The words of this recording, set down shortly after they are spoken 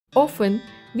Often,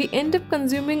 we end up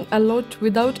consuming a lot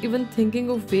without even thinking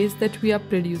of waste that we are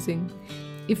producing.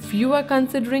 If you are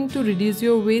considering to reduce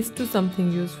your waste to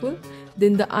something useful,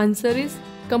 then the answer is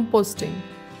composting.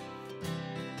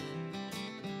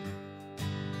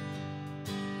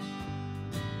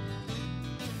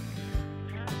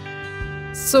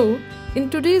 So, in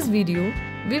today's video,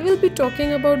 we will be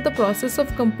talking about the process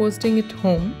of composting at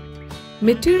home,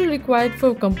 material required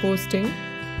for composting,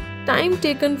 time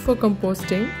taken for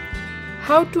composting,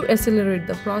 how to accelerate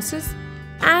the process,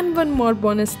 and one more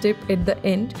bonus tip at the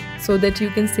end so that you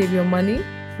can save your money,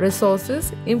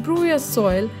 resources, improve your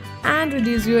soil, and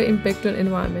reduce your impact on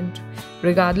environment.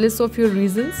 Regardless of your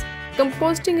reasons,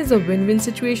 composting is a win-win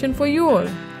situation for you all.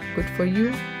 Good for you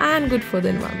and good for the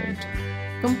environment.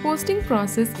 Composting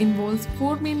process involves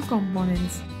 4 main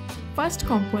components. First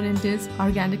component is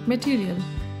organic material,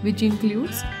 which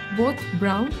includes both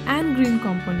brown and green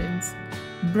components.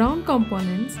 Brown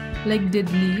components like dead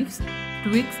leaves,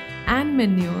 twigs, and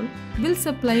manure will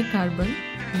supply carbon,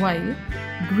 while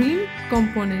green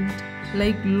component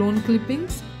like lawn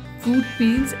clippings, fruit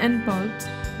peels, and pulps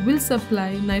will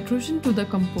supply nitrogen to the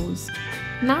compost.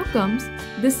 Now comes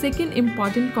the second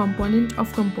important component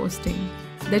of composting,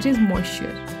 that is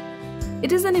moisture.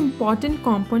 It is an important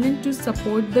component to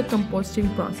support the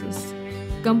composting process.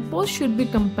 Compost should be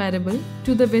comparable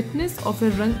to the wetness of a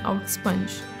wrung-out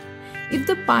sponge. If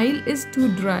the pile is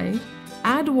too dry,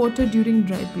 add water during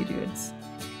dry periods.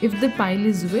 If the pile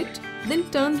is wet, then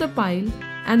turn the pile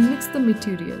and mix the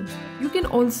material. You can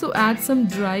also add some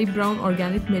dry brown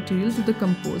organic material to the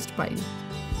compost pile.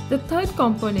 The third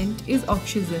component is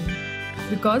oxygen,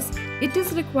 because it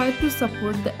is required to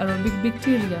support the aerobic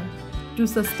bacteria. To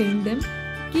sustain them,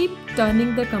 keep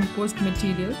turning the compost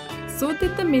material so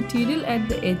that the material at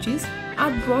the edges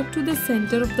are brought to the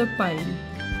center of the pile.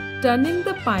 Turning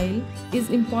the pile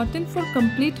is important for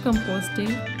complete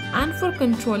composting and for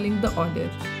controlling the odor.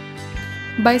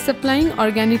 By supplying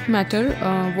organic matter,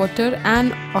 water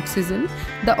and oxygen,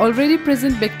 the already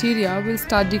present bacteria will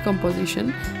start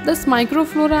decomposition. Thus,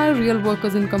 microflora are real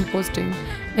workers in composting,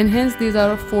 and hence these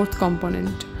are a fourth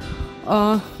component.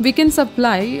 We can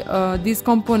supply these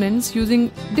components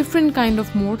using different kind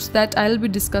of modes that I'll be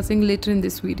discussing later in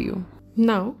this video.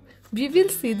 Now, we will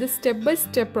see the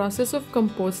step-by-step process of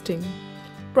composting.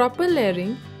 Proper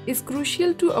layering is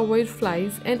crucial to avoid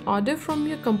flies and odor from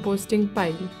your composting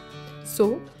pile.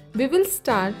 So, we will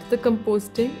start the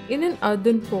composting in an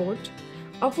earthen pot.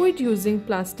 Avoid using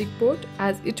plastic pot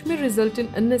as it may result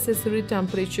in unnecessary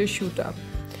temperature shoot up.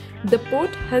 The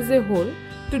pot has a hole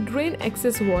to drain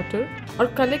excess water or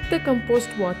collect the compost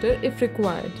water if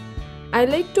required. I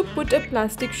like to put a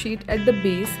plastic sheet at the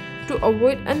base to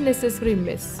avoid unnecessary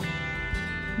mess.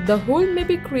 The hole may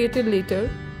be created later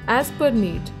as per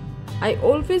need. I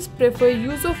always prefer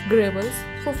use of gravels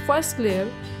for first layer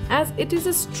as it is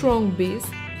a strong base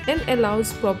and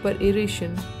allows proper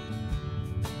aeration.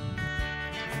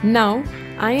 Now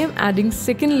I am adding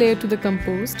second layer to the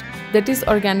compost, that is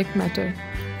organic matter.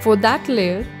 For that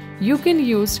layer, you can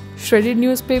use shredded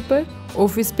newspaper,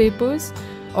 office papers,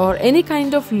 or any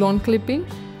kind of lawn clipping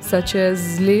such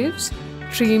as leaves,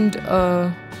 trimmed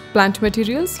plant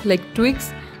materials like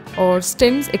twigs or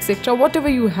stems, etc., whatever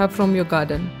you have from your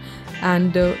garden.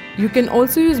 And you can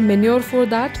also use manure for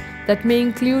that. That may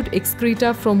include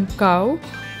excreta from cow,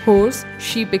 horse,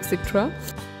 sheep, etc.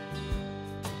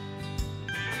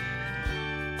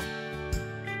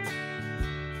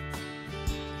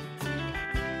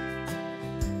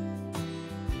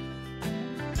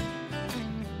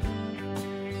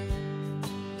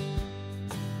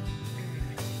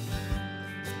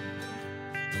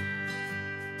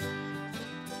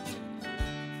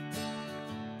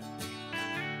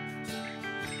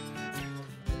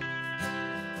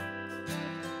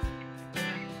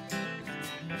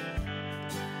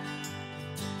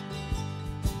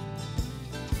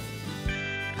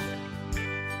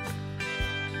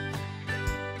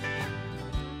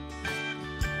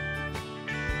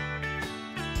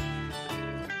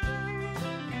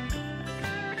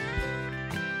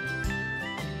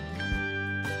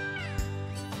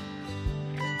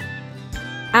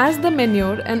 As the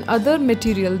manure and other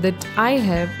material that I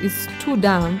have is too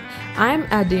damp, I am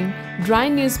adding dry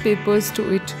newspapers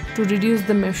to it to reduce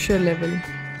the moisture level.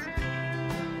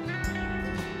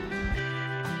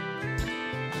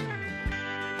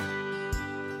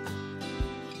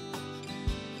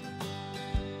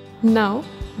 Now,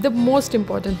 the most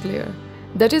important layer,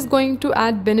 that is going to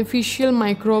add beneficial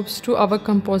microbes to our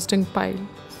composting pile.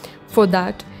 For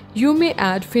that, you may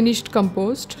add finished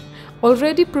compost.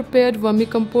 Already prepared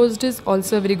vermicompost is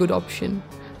also a very good option.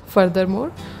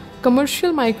 Furthermore,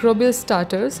 Commercial microbial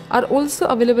starters are also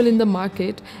available in the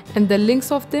market, and the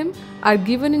links of them are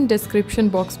given in description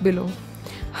box below.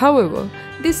 However,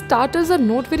 these starters are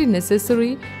not very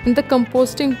necessary in the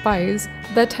composting piles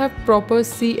that have proper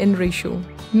C/N ratio.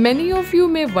 Many of you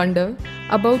may wonder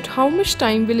about how much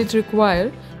time will it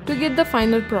require to get the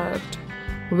final product.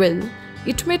 Well,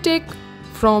 it may take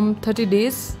from 30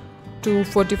 days to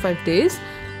 45 days.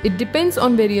 It depends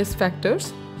on various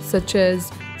factors such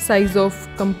as size of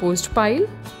compost pile,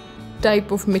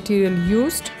 type of material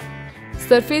used,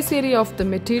 surface area of the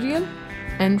material,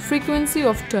 and frequency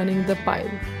of turning the pile.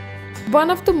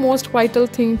 One of the most vital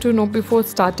things to know before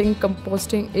starting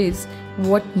composting is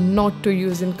what not to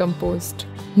use in compost.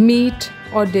 Meat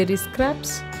or dairy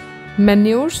scraps,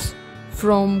 manures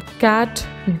from cat,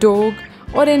 dog,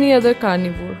 or any other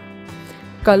carnivore,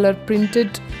 color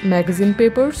printed magazine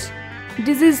papers,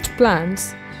 diseased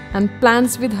plants, and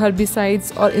plants with herbicides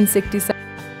or insecticides.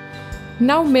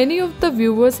 Now, many of the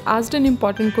viewers asked an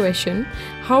important question: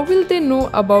 how will they know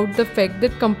about the fact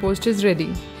that compost is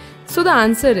ready? So the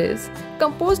answer is,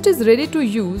 compost is ready to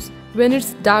use when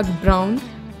it's dark brown,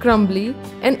 crumbly,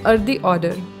 and earthy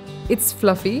odor. It's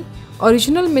fluffy,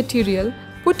 original material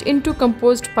put into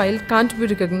compost pile can't be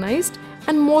recognized,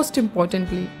 and most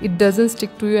importantly, it doesn't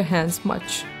stick to your hands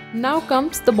much. Now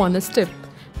comes the bonus tip.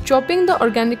 Chopping the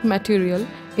organic material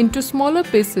into smaller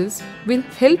pieces will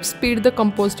help speed the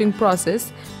composting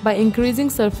process by increasing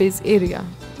surface area.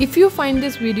 If you find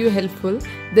this video helpful,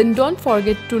 then don't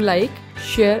forget to like,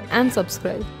 share and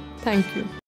subscribe. Thank you.